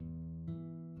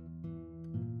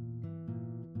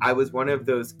I was one of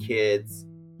those kids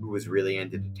who was really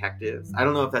into detectives. I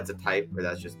don't know if that's a type or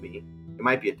that's just me. It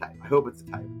might be a type. I hope it's a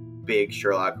type. Big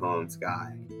Sherlock Holmes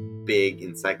guy, big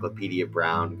Encyclopedia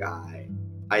Brown guy.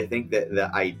 I think that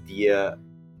the idea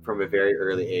from a very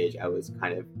early age, I was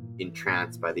kind of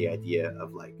entranced by the idea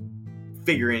of like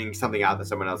figuring something out that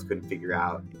someone else couldn't figure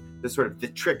out. The sort of the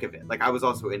trick of it. Like I was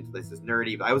also into this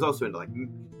nerdy, but I was also into like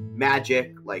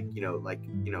magic, like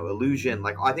illusion.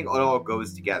 Like I think it all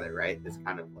goes together, right? This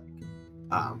kind of like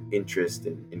interest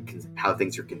in how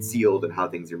things are concealed and how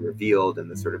things are revealed,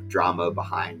 and the sort of drama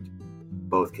behind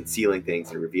both concealing things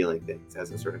and revealing things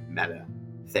as a sort of meta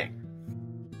thing.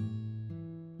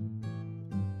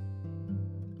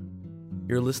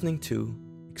 You're listening to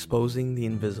Exposing the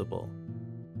Invisible,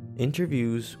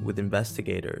 interviews with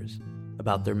investigators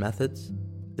about their methods,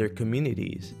 their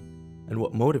communities, and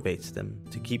what motivates them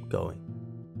to keep going.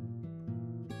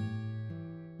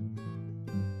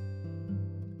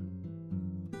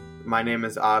 My name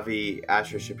is Avi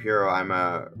Asher Shapiro. I'm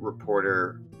a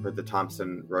reporter for the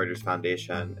Thomson Reuters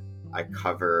Foundation. I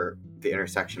cover the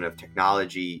intersection of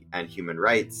technology and human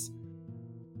rights.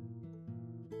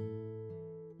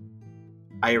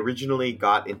 I originally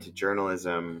got into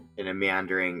journalism in a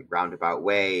meandering, roundabout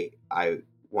way. I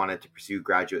wanted to pursue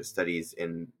graduate studies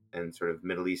in sort of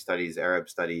Middle East studies, Arab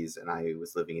studies, and I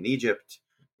was living in Egypt,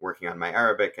 working on my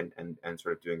Arabic and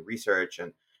sort of doing research.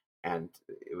 And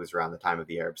it was around the time of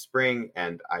the Arab Spring,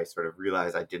 and I sort of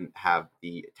realized I didn't have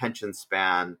the attention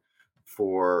span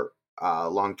for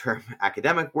long-term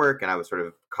academic work, and I was sort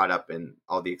of caught up in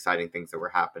all the exciting things that were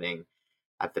happening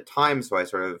at the time. So I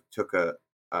sort of took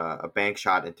a bank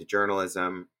shot into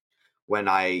journalism. When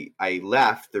I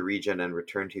left the region and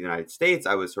returned to the United States,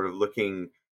 I was sort of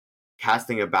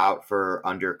casting about for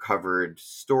undercovered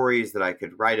stories that I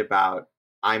could write about.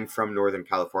 I'm from Northern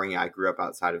California. I grew up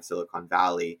outside of Silicon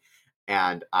Valley,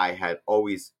 and I had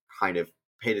always kind of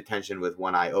paid attention with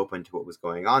one eye open to what was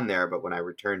going on there. But when I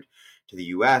returned to the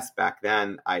US back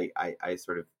then, I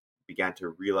sort of began to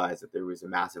realize that there was a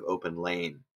massive open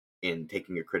lane in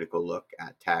taking a critical look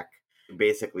at tech.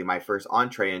 Basically, my first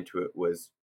entree into it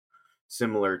was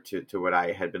similar to what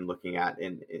I had been looking at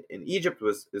in Egypt,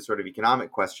 was sort of economic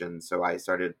questions. So I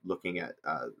started looking at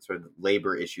sort of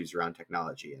labor issues around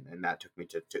technology, and that took me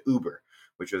to Uber,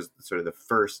 which was sort of the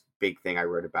first big thing I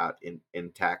wrote about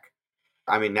in tech.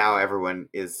 I mean, now everyone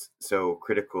is so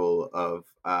critical of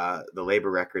the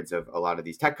labor records of a lot of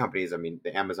these tech companies. I mean,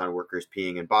 the Amazon workers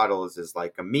peeing in bottles is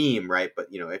like a meme, right? But,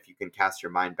 if you can cast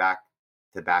your mind back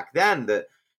to back then,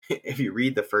 if you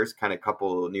read the first kind of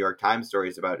couple New York Times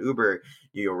stories about Uber,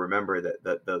 you'll remember that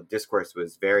the discourse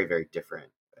was very, very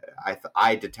different.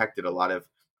 I detected a lot of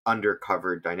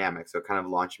undercover dynamics, so it kind of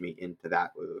launched me into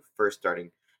that, first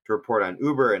starting to report on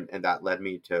Uber, and that led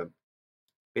me to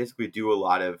basically do a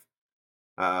lot of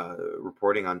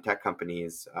reporting on tech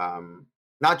companies,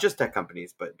 not just tech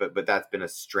companies, but that's been a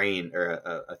strain or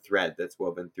a thread that's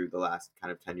woven through the last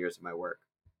kind of 10 years of my work.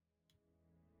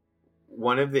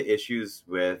 One of the issues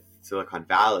with Silicon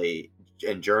Valley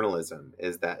and journalism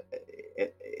is that,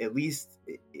 at least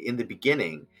in the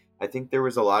beginning, I think there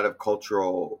was a lot of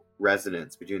cultural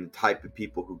resonance between the type of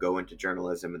people who go into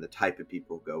journalism and the type of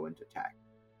people who go into tech.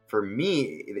 For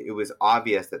me, it was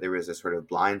obvious that there was a sort of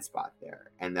blind spot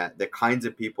there, and that the kinds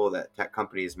of people that tech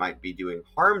companies might be doing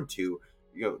harm to,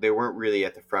 they weren't really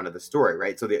at the front of the story,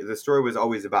 right? So the story was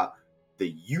always about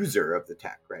the user of the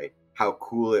tech, right? How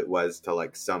cool it was to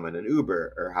like summon an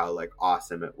Uber, or how like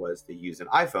awesome it was to use an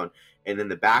iPhone. And in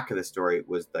the back of the story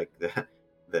was like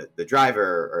the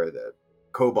driver or the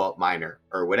cobalt miner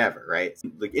or whatever, right?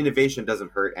 Like innovation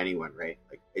doesn't hurt anyone, right?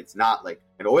 Like it's not like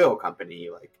an oil company,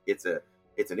 like it's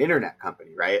an internet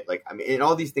company, right? Like, I mean, and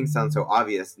all these things sound so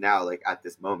obvious now, like at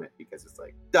this moment, because it's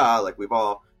like, duh, like we've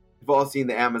all seen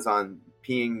the Amazon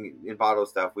peeing in bottle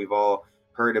stuff. We've all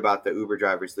heard about the Uber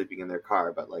driver sleeping in their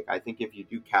car. But like, I think if you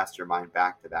do cast your mind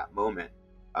back to that moment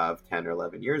of 10 or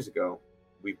 11 years ago,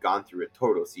 we've gone through a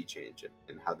total sea change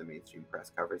in how the mainstream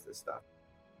press covers this stuff.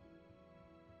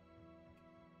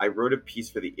 I wrote a piece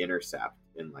for The Intercept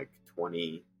in like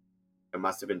it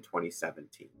must have been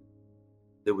 2017.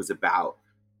 It was about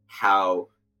how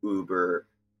Uber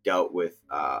dealt with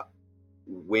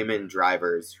women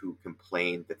drivers who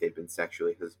complained that they'd been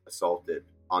sexually assaulted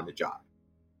on the job.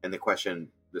 And the question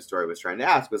the story was trying to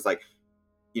ask was like,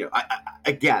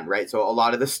 again, right? So a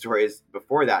lot of the stories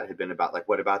before that had been about like,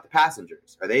 what about the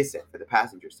passengers? Are they safe? Are the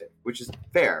passengers safe? Which is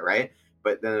fair, right?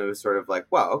 But then it was sort of like,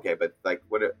 well, okay, but like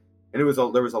and there was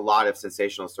a lot of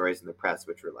sensational stories in the press,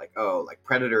 which were like, oh, like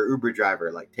predator Uber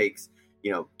driver like takes,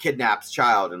 kidnaps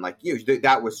child, and like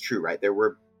that was true, right? There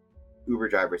were Uber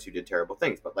drivers who did terrible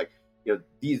things, but like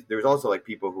there's also like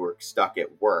people who are stuck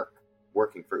at work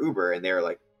working for Uber, and they're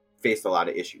like faced a lot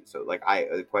of issues. So like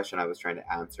the question I was trying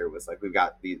to answer was like, we've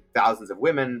got these thousands of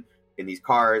women in these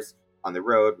cars on the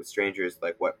road with strangers.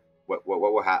 Like what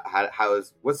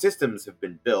systems have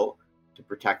been built to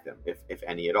protect them, if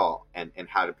any at all, and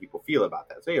how do people feel about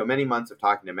that? So many months of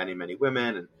talking to many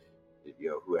women, and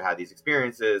who had these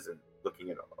experiences, and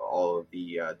looking at all of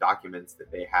the documents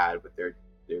that they had with their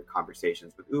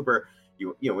conversations with Uber,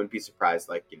 you wouldn't be surprised,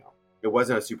 like, it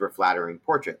wasn't a super flattering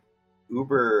portrait.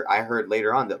 Uber, I heard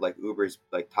later on that like Uber's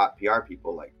like top PR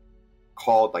people like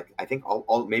called, like, I think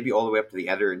maybe all the way up to the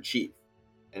editor in chief,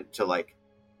 and to like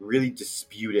really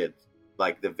disputed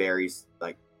like the very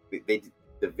like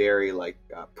the very like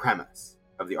premise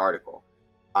of the article.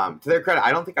 To their credit,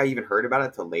 I don't think I even heard about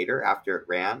it till later after it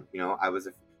ran.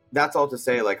 That's all to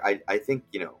say, like, I think,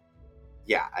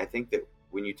 I think that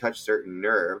when you touch certain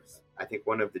nerves, I think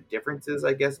one of the differences,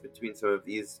 I guess, between some of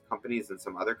these companies and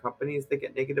some other companies that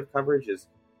get negative coverage is,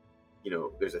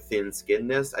 there's a thin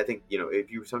skinness. I think,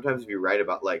 if you write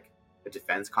about like a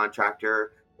defense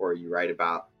contractor, or you write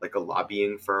about like a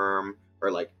lobbying firm,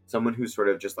 or like someone who's sort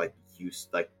of just like used,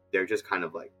 like they're just kind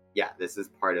of like, yeah, this is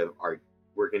part of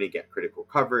we're going to get critical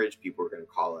coverage. People are going to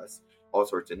call us all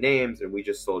sorts of names, and we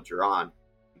just soldier on.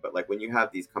 But like when you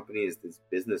have these companies, this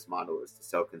business model is to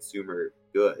sell consumer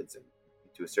goods, and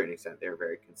to a certain extent, they're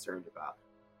very concerned about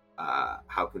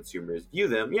how consumers view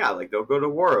them. Yeah, like they'll go to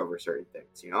war over certain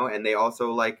things, and they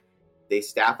also like they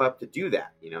staff up to do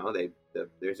that.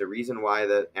 There's a reason why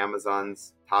the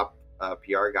Amazon's top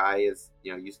PR guy is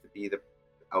used to be the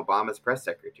Obama's press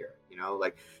secretary.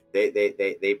 Like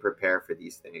they prepare for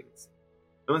these things.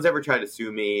 No one's ever tried to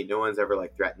sue me. No one's ever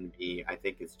like threatened me. I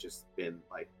think it's just been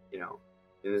like,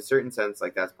 in a certain sense,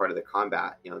 like that's part of the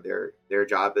combat. Their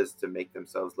job is to make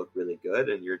themselves look really good,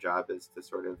 and your job is to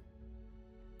sort of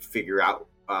figure out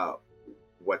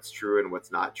what's true and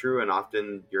what's not true. And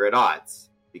often you're at odds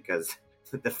because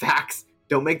the facts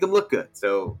don't make them look good.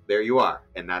 So there you are,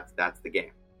 and that's the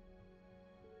game.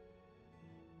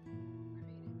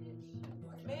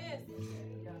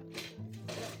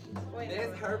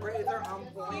 Her braids are on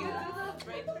point.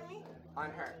 On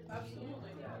her.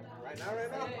 Absolutely. Right now.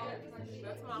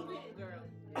 That's my little girl.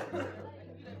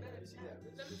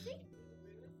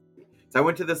 So I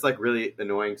went to this like really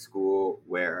annoying school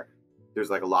where there's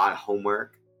like a lot of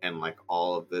homework, and like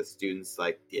all of the students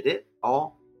like did it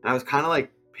all. And I was kind of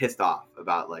like pissed off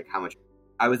about like how much.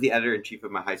 I was the editor in chief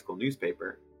of my high school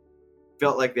newspaper.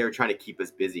 Felt like they were trying to keep us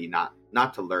busy, not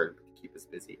to learn, but to keep us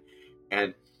busy.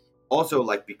 And also,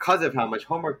 like, because of how much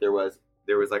homework there was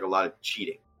like a lot of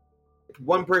cheating.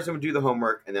 One person would do the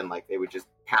homework, and then like they would just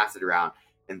pass it around,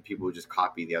 and people would just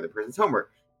copy the other person's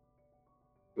homework.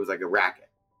 It was like a racket.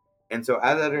 And so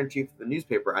as editor in chief of the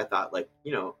newspaper, I thought, like,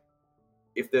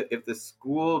 if the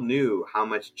school knew how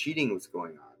much cheating was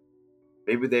going on,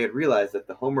 maybe they would realize that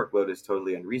the homework load is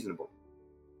totally unreasonable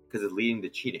because it's leading to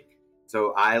cheating.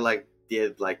 So I like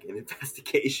did like an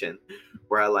investigation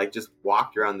where I like just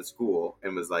walked around the school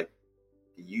and was like,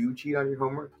 do you cheat on your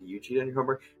homework? Do you cheat on your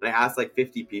homework? And I asked like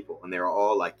 50 people, and they were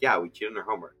all like, yeah, we cheat on our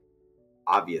homework.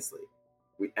 Obviously,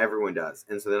 everyone does.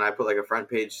 And so then I put like a front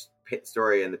page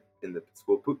story in the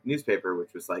school newspaper,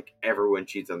 which was like, everyone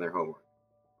cheats on their homework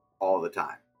all the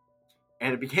time.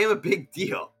 And it became a big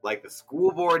deal. Like the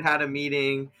school board had a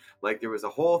meeting, like there was a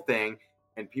whole thing,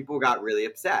 and people got really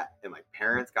upset, and like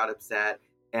parents got upset.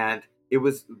 And it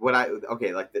was like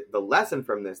the lesson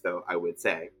from this, though, I would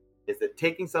say, is that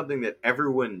taking something that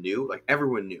everyone knew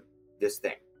this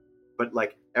thing, but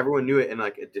like everyone knew it in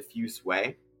like a diffuse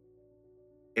way.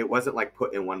 It wasn't like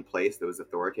put in one place that was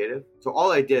authoritative. So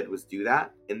all I did was do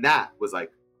that. And that was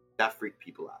like, that freaked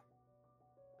people out.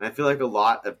 And I feel like a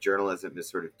lot of journalism is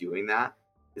sort of doing that.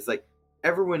 It's like,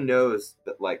 everyone knows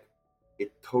that like,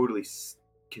 it totally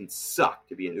can suck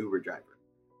to be an Uber driver.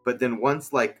 But then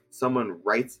once like someone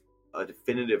writes a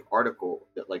definitive article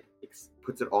that like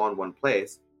puts it all in one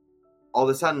place, all of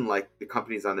a sudden like the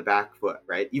company's on the back foot,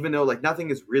 right? Even though like nothing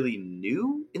is really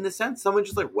new in the sense, someone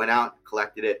just like went out,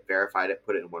 collected it, verified it,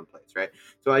 put it in one place, right?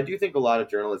 So I do think a lot of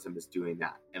journalism is doing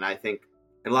that. And I think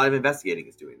a lot of investigating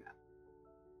is doing that.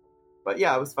 But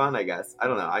yeah, it was fun, I guess. I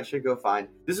don't know. I should go find.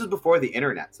 This was before the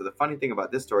internet. So the funny thing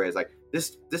about this story is like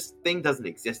this thing doesn't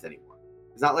exist anymore.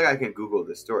 It's not like I can Google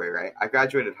this story, right? I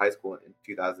graduated high school in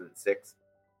 2006.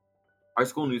 Our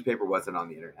school newspaper wasn't on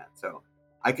the internet, so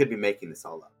I could be making this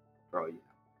all up, for all you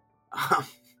know.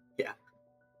 Yeah.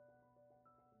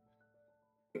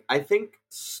 I think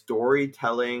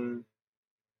storytelling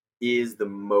is the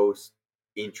most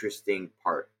interesting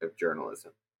part of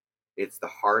journalism. It's the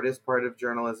hardest part of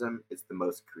journalism. It's the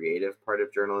most creative part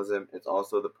of journalism. It's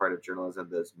also the part of journalism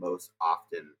that's most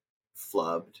often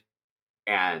flubbed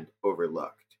and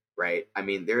overlooked, right? I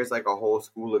mean, there's like a whole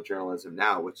school of journalism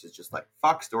now, which is just like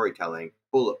fuck storytelling,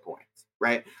 bullet points,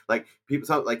 right? Like people,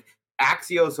 so like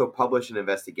Axios will publish an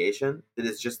investigation that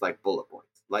is just like bullet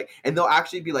points, like, and they'll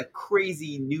actually be like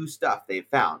crazy new stuff they've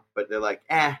found, but they're like,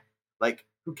 like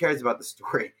who cares about the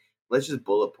story? Let's just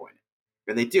bullet point it.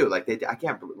 And they do, like I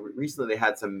can't. Recently, they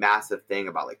had some massive thing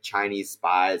about like Chinese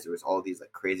spies. There was all these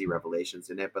like crazy revelations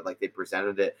in it, but like they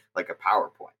presented it like a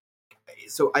PowerPoint.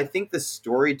 So I think the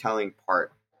storytelling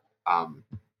part,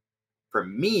 for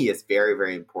me, is very,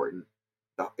 very important.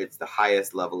 It's the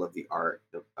highest level of the art.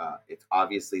 It's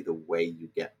obviously the way you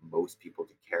get most people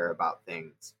to care about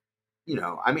things.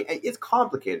 I mean, it's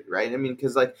complicated, right? I mean,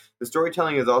 because like the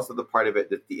storytelling is also the part of it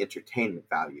that's the entertainment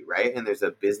value, right? And there's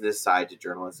a business side to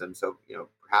journalism. So,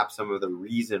 perhaps some of the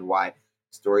reason why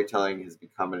storytelling has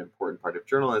become an important part of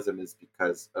journalism is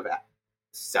because of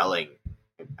selling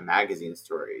a magazine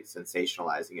story,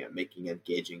 sensationalizing it, making it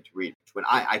engaging to read. When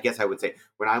I guess I would say,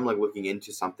 when I'm like looking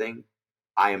into something,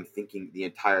 I am thinking the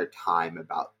entire time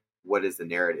about what is the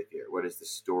narrative here? What is the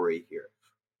story here?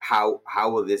 How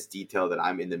will this detail that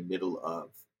I'm in the middle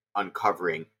of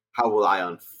uncovering, how will I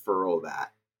unfurl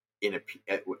that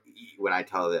when I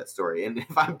tell that story? And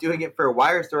if I'm doing it for a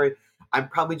Wire story, I'm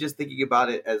probably just thinking about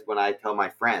it as when I tell my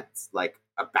friends, like,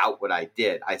 about what I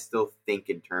did. I still think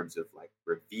in terms of like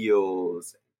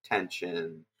reveals,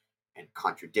 tension, and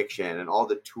contradiction, and all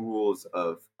the tools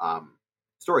of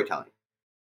storytelling.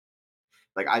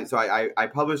 Like I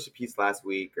published a piece last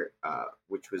week,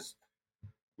 which was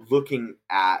looking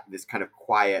at this kind of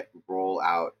quiet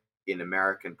rollout in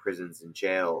American prisons and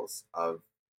jails of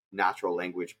natural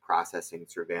language processing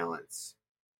surveillance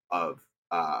of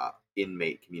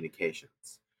inmate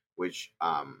communications, which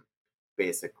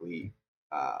basically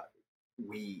a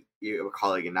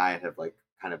colleague and I have like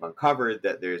kind of uncovered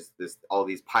that there's all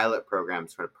these pilot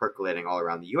programs sort of percolating all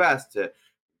around the U.S. to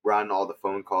run all the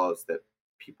phone calls that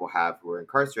people have who are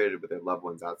incarcerated with their loved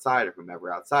ones outside or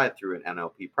whomever outside through an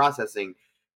NLP processing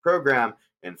program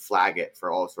and flag it for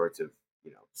all sorts of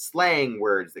slang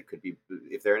words that could be,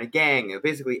 if they're in a gang, and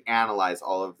basically analyze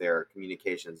all of their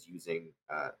communications using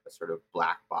a sort of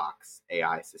black box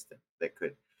AI system that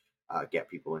could get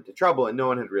people into trouble. And no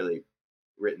one had really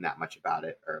written that much about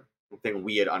it. Or the thing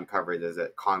we had uncovered is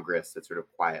that Congress had sort of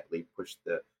quietly pushed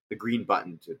the green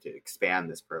button to expand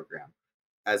this program.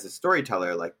 As a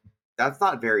storyteller, like, that's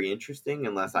not very interesting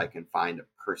unless I can find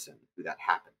a person who that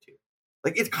happened to.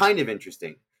 Like, it's kind of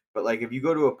interesting, but like if you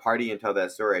go to a party and tell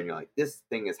that story and you're like, this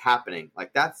thing is happening,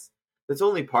 like that's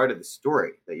only part of the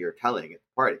story that you're telling at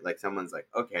the party. Like someone's like,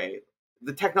 okay,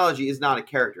 the technology is not a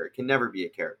character. It can never be a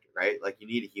character, right? Like you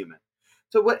need a human.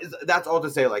 So that's all to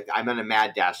say, like, I'm on a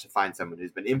mad dash to find someone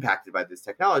who's been impacted by this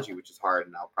technology, which is hard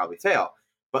and I'll probably fail.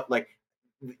 But like,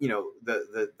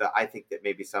 the I think that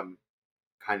maybe some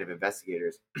kind of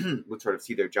investigators would sort of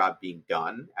see their job being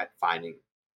done at finding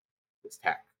this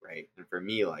tech, right? And for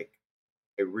me, like,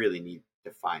 I really need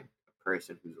to find a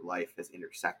person whose life has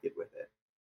intersected with it.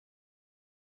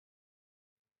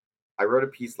 I wrote a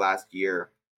piece last year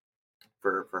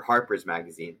for Harper's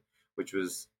Magazine, which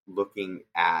was looking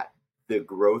at the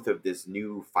growth of this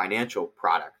new financial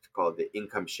product called the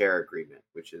Income Share Agreement,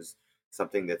 which is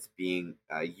something that's being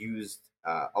used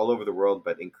all over the world,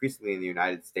 but increasingly in the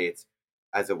United States,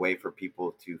 as a way for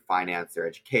people to finance their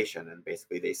education. And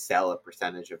basically they sell a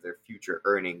percentage of their future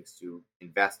earnings to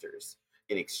investors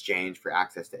in exchange for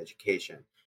access to education.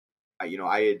 I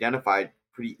identified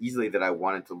pretty easily that I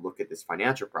wanted to look at this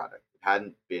financial product. It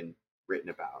hadn't been written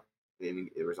about.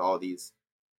 There was all these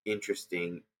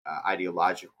interesting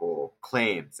ideological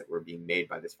claims that were being made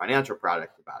by this financial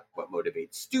product about what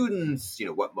motivates students,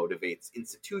 what motivates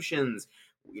institutions,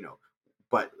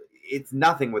 but it's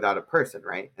nothing without a person,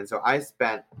 right? And so I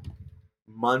spent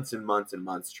months and months and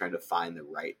months trying to find the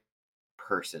right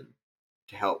person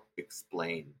to help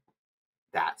explain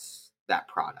that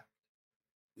product.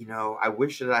 I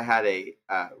wish that I had a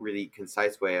really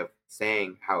concise way of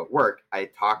saying how it worked. I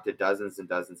talked to dozens and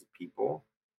dozens of people,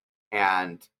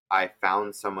 and I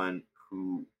found someone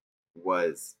who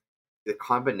was the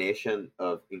combination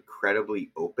of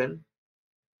incredibly open,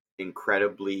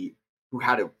 who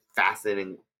had a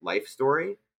fascinating life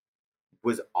story,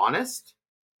 was honest.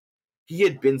 He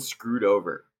had been screwed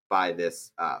over by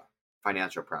this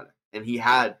financial product, and he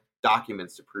had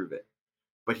documents to prove it.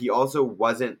 But he also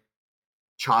wasn't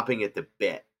chomping at the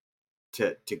bit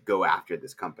to go after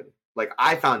this company. Like,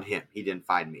 I found him, he didn't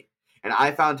find me. And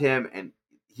I found him, and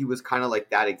he was kind of like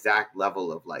that exact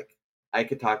level of like I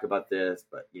could talk about this,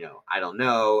 but I don't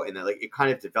know. And then like it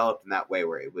kind of developed in that way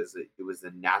where it was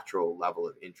a natural level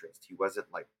of interest. He wasn't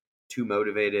like too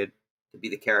motivated to be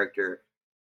the character.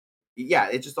 Yeah,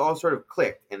 it just all sort of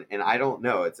clicked, and I don't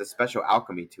know. It's a special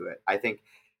alchemy to it. I think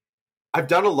I've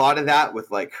done a lot of that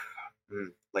with like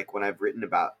when I've written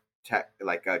about tech,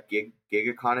 like gig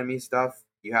economy stuff.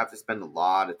 You have to spend a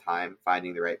lot of time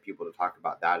finding the right people to talk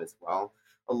about that as well.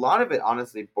 A lot of it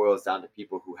honestly boils down to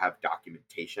people who have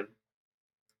documentation.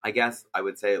 I guess I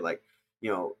would say like,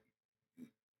 no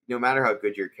matter how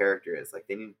good your character is, like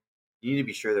you need to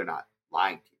be sure they're not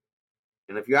lying to you.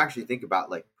 And if you actually think about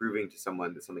like proving to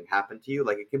someone that something happened to you,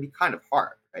 like it can be kind of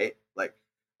hard, right? Like,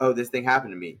 oh, this thing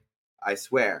happened to me. I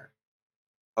swear.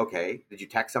 Okay, did you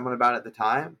text someone about it at the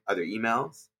time? Are there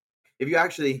emails? If you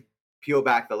actually peel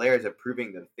back the layers of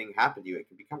proving that a thing happened to you, it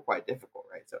can become quite difficult,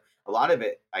 right? So a lot of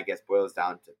it, I guess, boils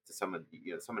down to someone,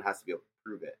 someone has to be able to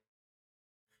prove it.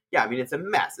 Yeah, I mean, it's a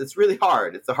mess. It's really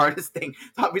hard. It's the hardest thing.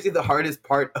 It's obviously the hardest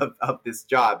part of this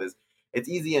job is it's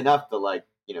easy enough to like,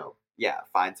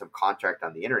 find some contract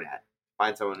on the internet,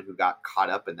 find someone who got caught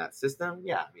up in that system.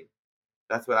 Yeah, I mean,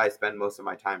 that's what I spend most of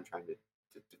my time trying to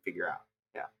figure out.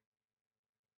 Yeah.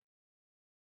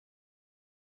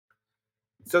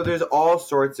 So there's all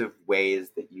sorts of ways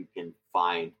that you can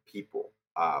find people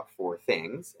for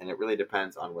things, and it really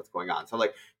depends on what's going on. So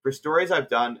like for stories I've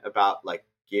done about like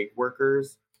gig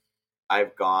workers,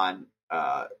 I've gone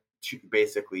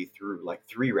basically through like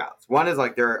three routes. One is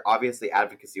like there are obviously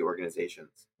advocacy organizations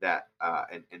that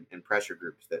and pressure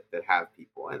groups that have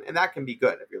people, and that can be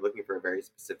good if you're looking for a very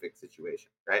specific situation,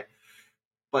 right?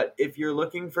 But if you're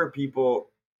looking for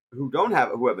people who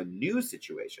have a new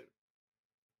situation,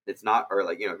 it's not, or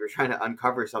like, if you're trying to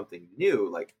uncover something new,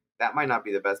 like that might not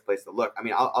be the best place to look. I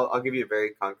mean, I'll give you a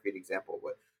very concrete example.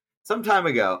 But some time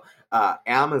ago,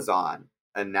 Amazon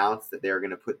announced that they were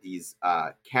going to put these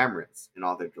cameras in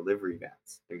all their delivery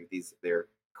vans. They're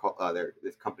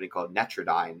this company called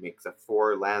Netradyne makes a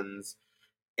 4-lens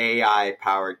AI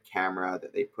powered camera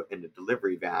that they put in a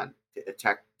delivery van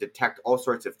to detect all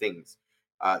sorts of things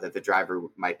that the driver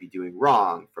might be doing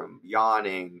wrong, from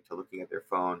yawning to looking at their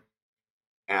phone.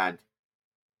 And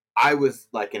I was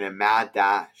like in a mad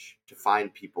dash to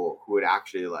find people who had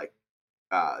actually like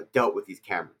dealt with these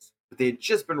cameras, but they had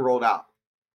just been rolled out.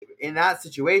 In that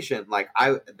situation, like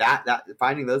that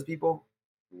finding those people,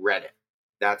 Reddit,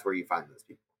 that's where you find those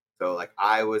people. So like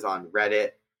I was on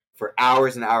Reddit for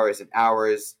hours and hours and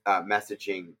hours,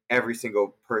 messaging every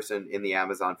single person in the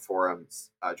Amazon forums,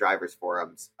 drivers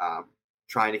forums,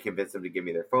 trying to convince them to give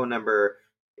me their phone number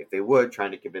if they would,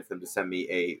 trying to convince them to send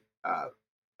me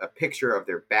a picture of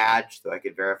their badge so I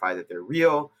could verify that they're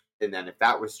real. And then if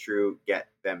that was true, get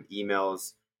them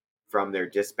emails from their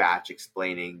dispatch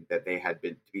explaining that they had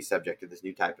been to be subject to this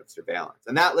new type of surveillance.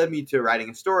 And that led me to writing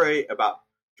a story about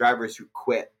drivers who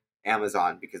quit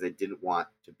Amazon because they didn't want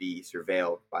to be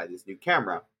surveilled by this new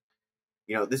camera.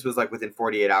 This was like within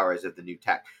 48 hours of the new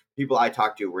tech. People I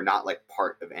talked to were not like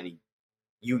part of any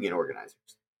union organizers.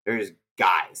 They're just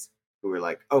guys who were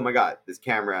like, oh my God, this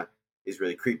camera is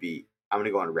really creepy. I'm going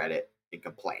to go on Reddit and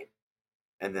complain.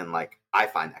 And then like, I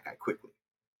find that guy quickly.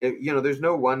 There's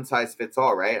no one size fits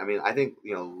all, right? I mean, I think,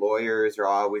 lawyers are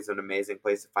always an amazing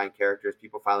place to find characters.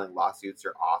 People filing lawsuits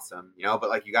are awesome, but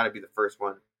like you got to be the first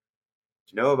one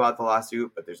to know about the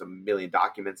lawsuit, but there's a million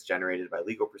documents generated by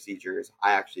legal procedures.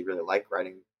 I actually really like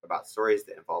writing about stories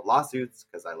that involve lawsuits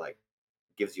because I like,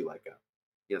 it gives you like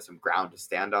some ground to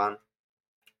stand on.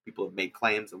 People have made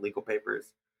claims in legal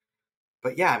papers.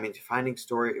 But yeah, I mean, finding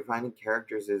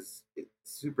characters is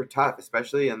super tough,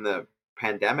 especially in the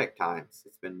pandemic times.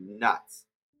 It's been nuts.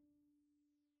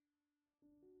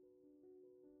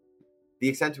 The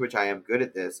extent to which I am good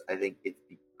at this, I think it's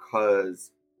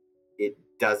because it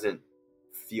doesn't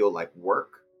feel like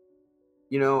work.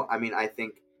 I mean, I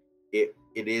think it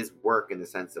is work in the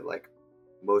sense of like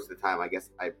most of the time, I guess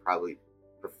I probably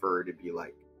prefer to be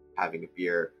like having a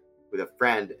beer with a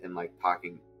friend and like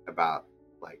talking about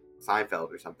like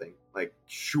Seinfeld or something. Like,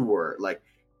 sure, like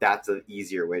that's an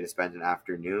easier way to spend an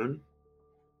afternoon.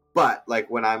 But like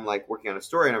when I'm like working on a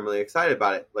story and I'm really excited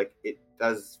about it, like it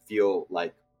does feel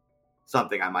like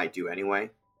something I might do anyway.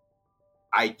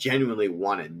 I genuinely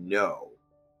want to know.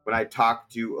 When I talk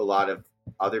to a lot of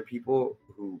other people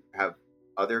who have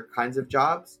other kinds of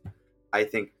jobs, I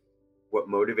think what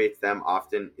motivates them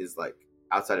often is like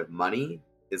outside of money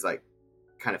is like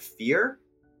kind of fear.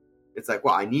 It's like,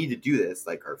 well, I need to do this,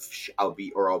 like, or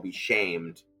I'll be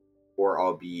shamed, or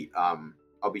I'll be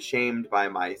shamed by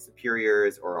my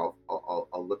superiors, or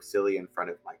I'll look silly in front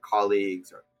of my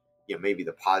colleagues, or maybe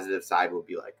the positive side will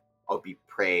be like I'll be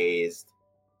praised.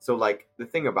 So like the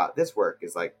thing about this work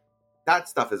is like that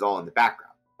stuff is all in the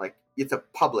background. Like it's a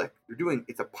public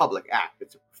act.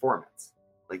 It's a performance.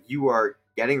 Like you are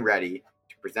getting ready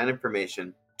to present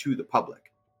information to the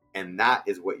public, and that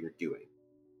is what you're doing.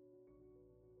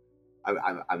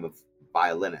 I'm a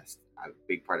violinist. A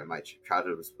big part of my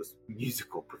childhood was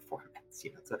musical performance,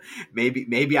 so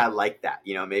maybe I like that,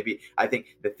 maybe I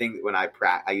think the thing when I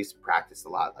used to practice a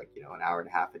lot, like, an hour and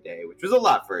a half a day, which was a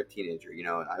lot for a teenager,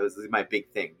 this is my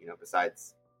big thing,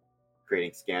 besides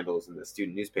creating scandals in the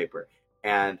student newspaper.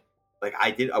 And like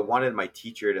I wanted my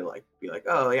teacher to like be like,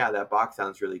 oh yeah, that Bach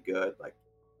sounds really good. Like,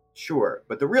 sure.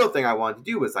 But the real thing I wanted to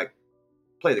do was like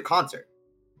play the concert.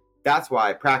 That's why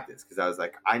I practiced, because I was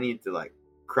like, I need to like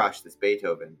crush this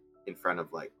Beethoven in front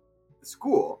of like the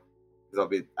school,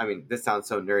 because this sounds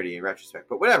so nerdy in retrospect,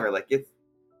 but whatever, like it's,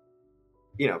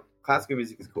 classical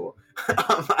music is cool.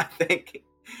 I think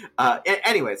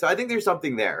anyway, so I think there's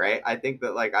something there, right? I think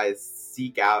that like I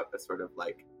seek out a sort of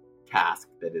like task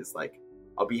that is like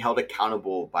I'll be held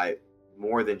accountable by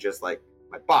more than just like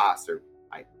my boss or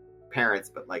my parents,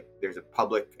 but like there's a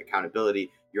public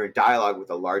accountability. You're in dialogue with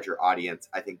a larger audience.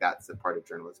 I think that's the part of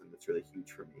journalism that's really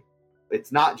huge for me.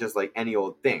 It's not just like any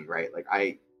old thing, right? Like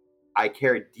I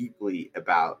care deeply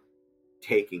about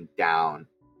taking down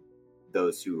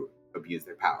those who abuse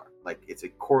their power. Like it's a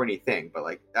corny thing, but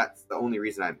like that's the only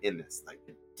reason I'm in this. Like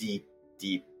the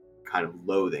deep kind of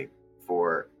loathing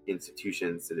for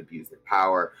institutions that abuse their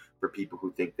power, for people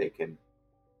who think they can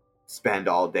spend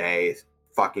all day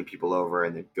fucking people over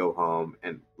and then go home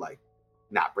and like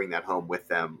not bring that home with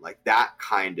them. Like that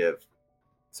kind of.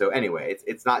 So anyway,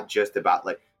 it's not just about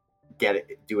like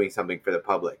doing something for the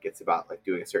public. It's about like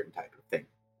doing a certain type of thing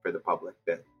for the public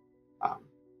that,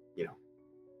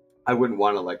 I wouldn't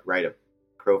want to like write a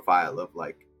profile of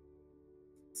like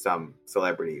some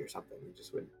celebrity or something. It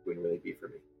just wouldn't really be for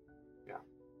me. Yeah.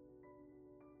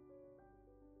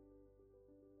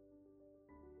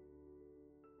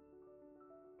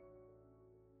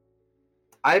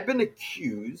 I've been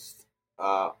accused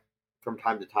from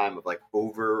time to time of like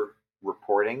over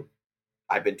reporting.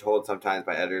 I've been told sometimes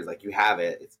by editors, like, you have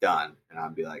it, it's done. And I'll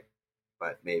be like,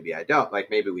 but maybe I don't. Like,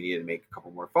 maybe we need to make a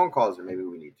couple more phone calls, or maybe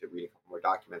we need to read a couple more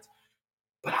documents.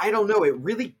 But I don't know. It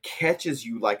really catches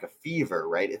you like a fever,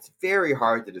 right? It's very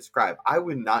hard to describe. I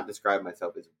would not describe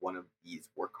myself as one of these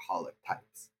workaholic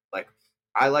types. Like,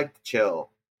 I like to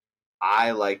chill.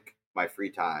 I like my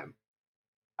free time.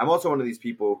 I'm also one of these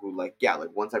people who like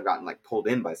once I've gotten like pulled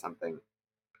in by something,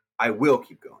 I will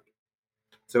keep going.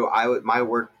 So my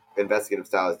work investigative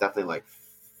style is definitely like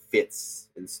fits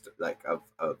in like of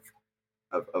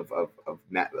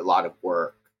a lot of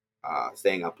work,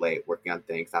 staying up late, working on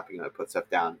things, not being able to put stuff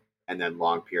down, and then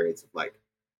long periods of like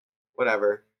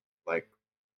whatever. Like,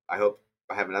 I hope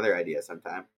I have another idea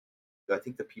sometime. So I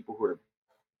think the people who are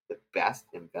the best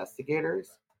investigators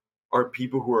are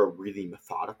people who are really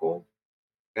methodical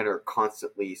and are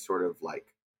constantly sort of like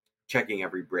checking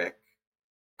every brick.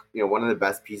 One of the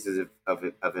best pieces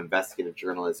of investigative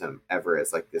journalism ever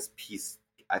is like this piece.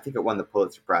 I think it won the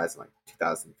Pulitzer Prize in like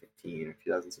 2015 or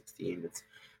 2016. It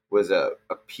was a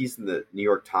piece in the New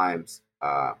York Times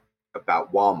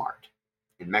about Walmart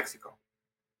in Mexico.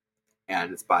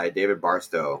 And it's by David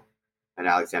Barstow and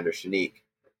Alexander Shanique.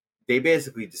 They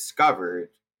basically discovered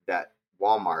that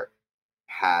Walmart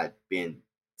had been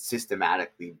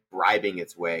systematically bribing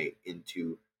its way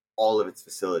into all of its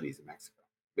facilities in Mexico.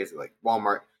 Basically, like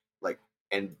Walmart,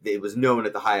 and it was known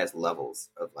at the highest levels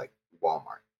of like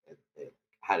Walmart. And it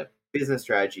had a business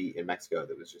strategy in Mexico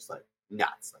that was just like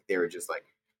nuts. Like they were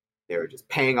just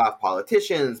paying off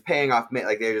politicians,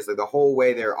 like they're just like the whole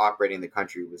way they're operating the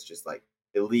country was just like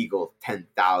illegal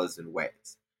 10,000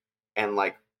 ways. And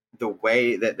like the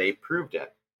way that they proved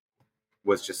it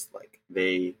was just like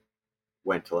they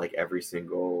went to like every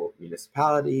single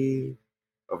municipality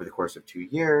over the course of 2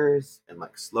 years and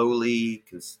like slowly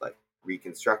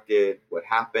reconstructed what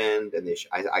happened. And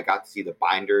I got to see the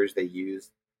binders they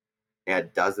used. They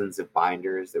had dozens of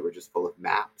binders that were just full of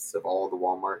maps of all the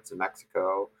Walmarts in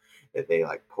Mexico that they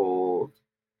like pulled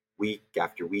week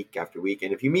after week after week.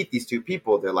 And if you meet these two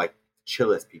people, they're like the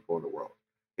chillest people in the world.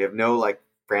 They have no like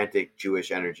frantic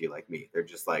Jewish energy like me. They're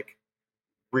just like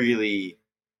really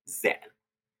zen.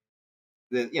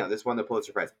 This won the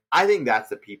Pulitzer Prize. I think that's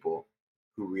the people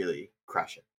who really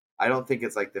crush it. I don't think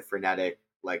it's like the frenetic,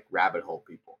 like rabbit hole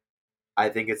people. I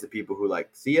think it's the people who like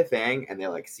see a thing and they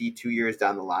like see 2 years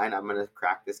down the line, I'm going to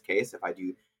crack this case if I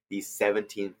do these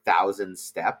 17,000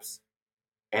 steps,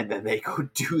 and then they go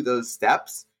do those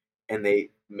steps and they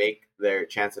make their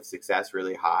chance of success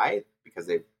really high because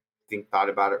they've thought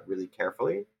about it really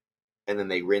carefully. And then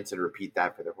they rinse and repeat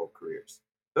that for their whole careers.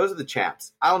 Those are the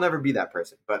champs. I'll never be that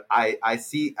person, but I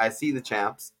see the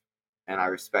champs, and I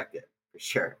respect it for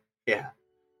sure. Yeah.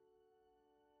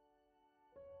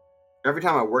 Every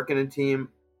time I work in a team,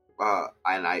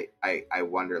 and I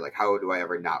wonder, like, how do I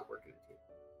ever not work in a team?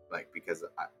 Like, because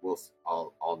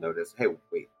I'll notice, hey,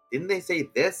 wait, didn't they say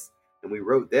this? And we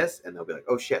wrote this, and they'll be like,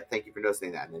 oh shit, thank you for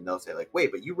noticing that. And then they'll say, like,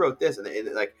 wait, but you wrote this,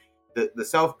 and like the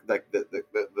self, like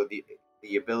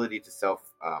the ability to self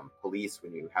police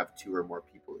when you have two or more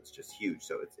people is just huge.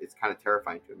 So it's kind of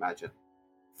terrifying to imagine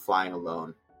flying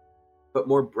alone. But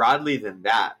more broadly than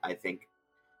that, I think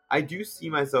I do see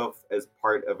myself as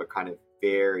part of a kind of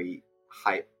very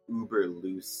high, uber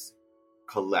loose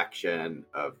collection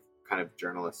of kind of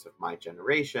journalists of my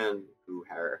generation who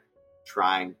are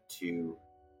trying to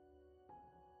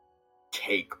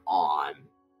take on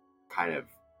kind of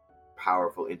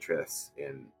powerful interests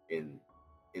in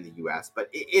the US, but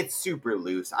it's super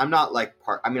loose. I'm not like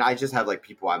I just have like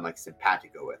people I'm like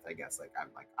simpatico with, I guess. Like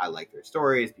I like their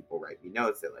stories, people write me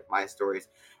notes, they like my stories.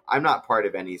 I'm not part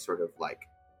of any sort of like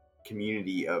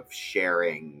community of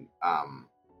sharing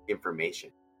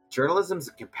information. Journalism's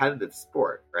a competitive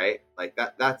sport, right? Like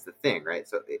that's the thing, right?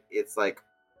 So it's like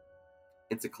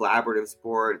it's a collaborative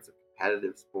sport, it's a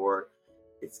competitive sport,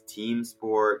 it's a team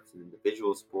sport, it's an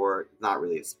individual sport. It's not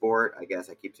really a sport, I guess.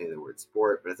 I keep saying the word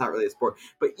sport, but it's not really a sport.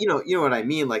 But you know what I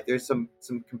mean. Like there's some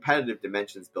competitive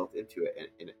dimensions built into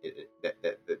it, and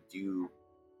that do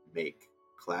make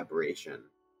collaboration,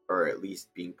 or at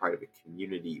least being part of a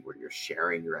community where you're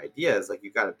sharing your ideas. Like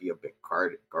you got to be a bit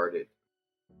guarded.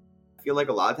 I feel like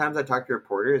a lot of times I talk to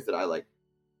reporters that I like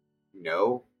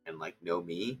know and like know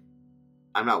me.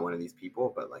 I'm not one of these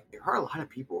people, but like there are a lot of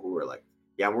people who are like,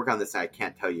 yeah, I'm working on this and I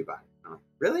can't tell you about it. I'm like,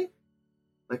 really?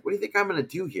 Like, what do you think I'm going to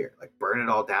do here? Like, burn it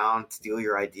all down, steal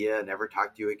your idea, never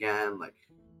talk to you again?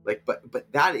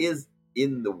 But that is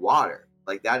in the water.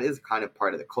 Like, that is kind of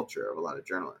part of the culture of a lot of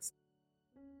journalists.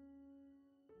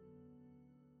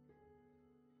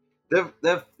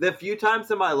 The few times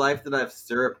in my life that I've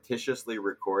surreptitiously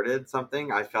recorded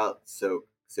something, I felt so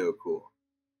cool.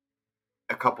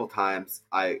 A couple times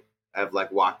I've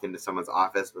like walked into someone's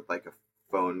office with like a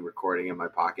phone recording in my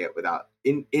pocket without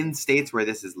in states where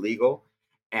this is legal,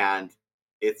 and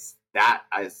that's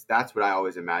what I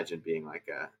always imagined being like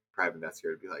a private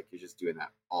investigator to be like. You're just doing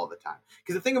that all the time.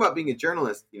 Because the thing about being a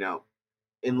journalist,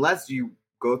 unless you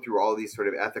go through all these sort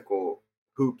of ethical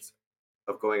hoops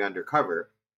of going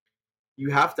undercover,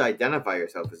 you have to identify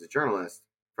yourself as a journalist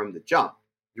from the jump.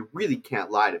 You really can't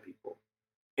lie to people.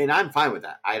 And I'm fine with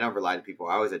that. I never lie to people.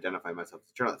 I always identify myself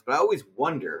as a journalist. But I always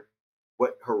wonder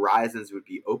what horizons would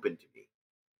be open to me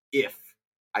if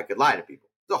I could lie to people.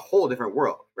 It's a whole different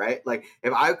world, right? Like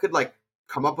if I could like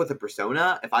come up with a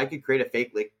persona, if I could create a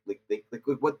fake like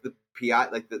what the PI,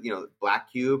 like the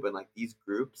Black Cube and like these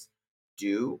groups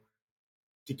do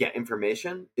to get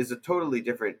information is a totally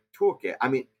different toolkit. I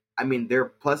mean, there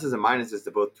are pluses and minuses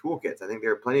to both toolkits. I think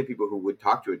there are plenty of people who would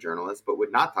talk to a journalist, but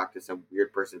would not talk to some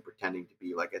weird person pretending to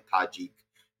be like a Tajik,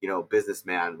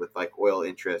 businessman with like oil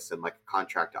interests and like a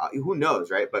contract. Who knows,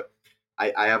 right? But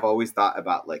I have always thought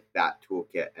about like that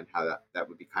toolkit and how that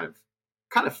would be kind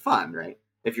of fun, right?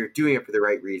 If you're doing it for the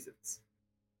right reasons.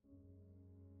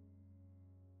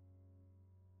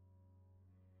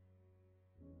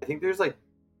 I think there's like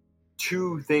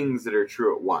two things that are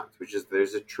true at once, which is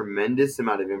there's a tremendous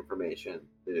amount of information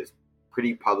that is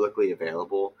pretty publicly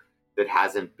available that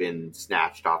hasn't been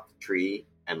snatched off the tree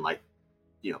and like,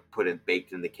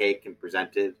 baked in the cake and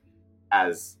presented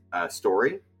as a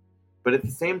story. But at the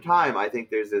same time, I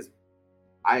think there's this,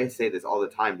 I say this all the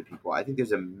time to people, I think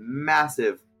there's a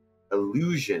massive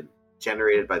illusion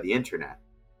generated by the internet,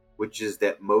 which is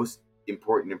that most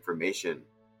important information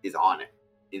is on it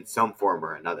in some form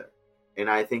or another. And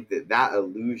I think that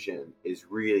illusion is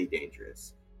really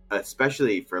dangerous,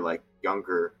 especially for like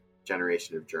younger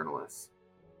generation of journalists.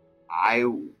 I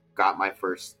got my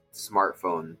first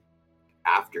smartphone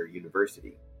after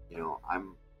university.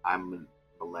 I'm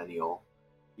a millennial.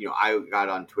 I got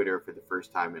on Twitter for the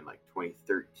first time in like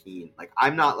 2013. Like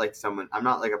I'm not like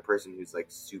a person who's like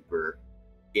super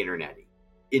internet-y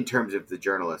in terms of the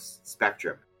journalist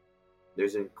spectrum.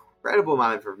 There's an incredible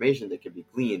amount of information that can be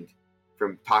gleaned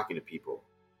from talking to people,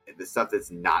 the stuff that's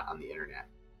not on the internet,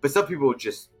 but some people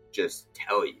just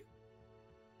tell you.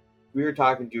 We were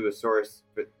talking to a source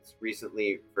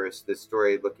recently for this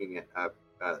story looking at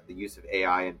the use of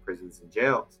AI in prisons and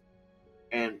jails,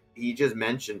 and he just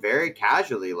mentioned very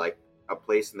casually like a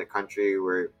place in the country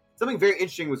where something very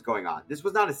interesting was going on. This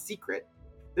was not a secret.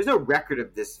 There's no record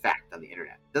of this fact on the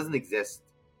internet. It doesn't exist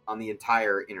on the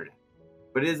entire internet,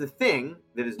 but it is a thing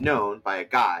that is known by a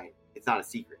guy. It's not a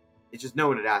secret. It's just no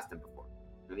one had asked him before.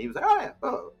 And he was like, oh yeah,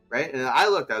 oh, right? And I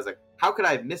looked, I was like, how could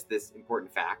I have missed this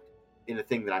important fact in a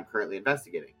thing that I'm currently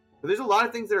investigating? So there's a lot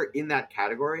of things that are in that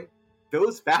category.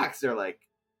 Those facts are like,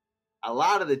 a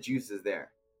lot of the juice is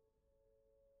there.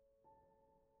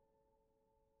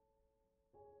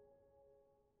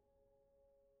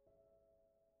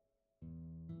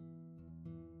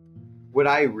 What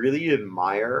I really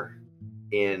admire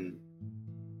in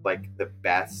like the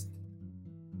best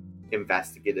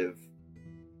investigative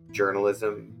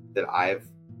journalism that I've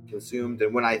consumed,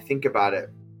 and when I think about it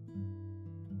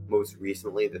most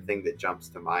recently, the thing that jumps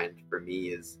to mind for me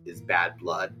is Bad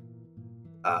Blood.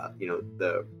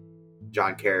 The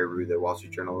John Carreyrou, the Wall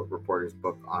Street Journal reporter's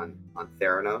book on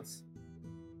Theranos,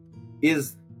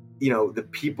 is, the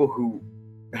people who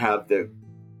have the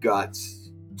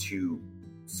guts to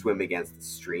swim against the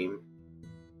stream.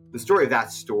 The story of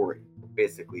that story,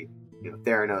 basically,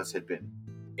 Theranos had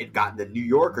gotten the New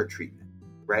Yorker treatment,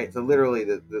 right? So literally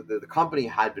the company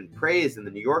had been praised in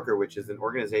the New Yorker, which is an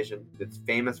organization that's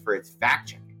famous for its fact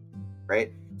checking,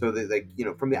 right? So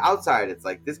from the outside, it's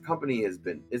like this company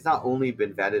it's not only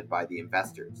been vetted by the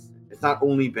investors, it's not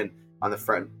only been on the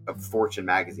front of Fortune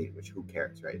magazine, which who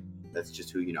cares, right? That's just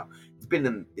who you know.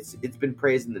 It's been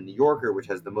praised in the New Yorker, which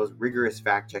has the most rigorous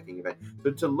fact checking event.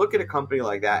 So to look at a company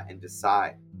like that and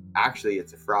decide actually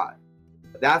it's a fraud,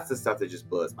 that's the stuff that just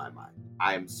blows my mind.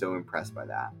 I am so impressed by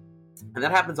that, and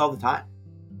that happens all the time.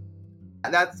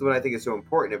 And that's what I think is so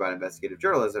important about investigative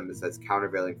journalism, is this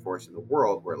countervailing force in the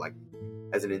world where, like,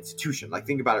 as an institution, like,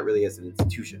 think about it really as an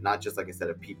institution, not just like a set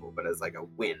of people, but as like a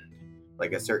wind,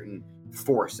 like a certain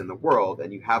force in the world.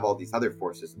 And you have all these other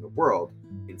forces in the world,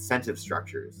 incentive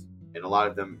structures, and a lot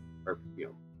of them are,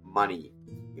 money,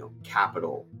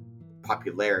 capital,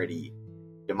 popularity,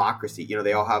 democracy.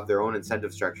 They all have their own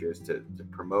incentive structures to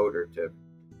promote or to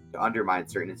undermine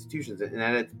certain institutions. And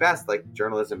at its best, like,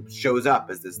 journalism shows up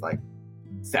as this like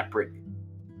separate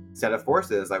set of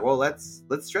forces. Like, well, let's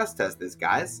stress test this,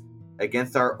 guys,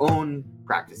 against our own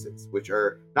practices, which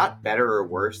are not better or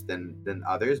worse than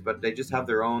others, but they just have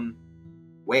their own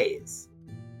ways.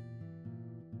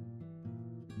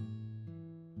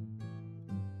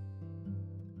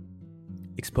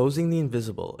 Exposing the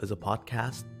Invisible is a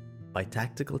podcast by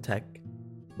Tactical Tech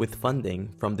with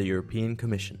funding from the European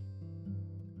Commission.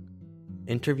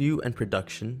 Interview and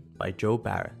production by Joe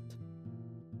Barrett.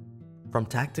 From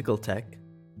Tactical Tech,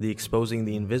 the Exposing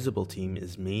the Invisible team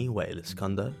is me, Wael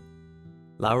Iskandar,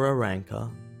 Laura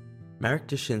Ranka, Marek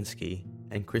Dushinsky,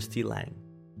 and Christy Lang.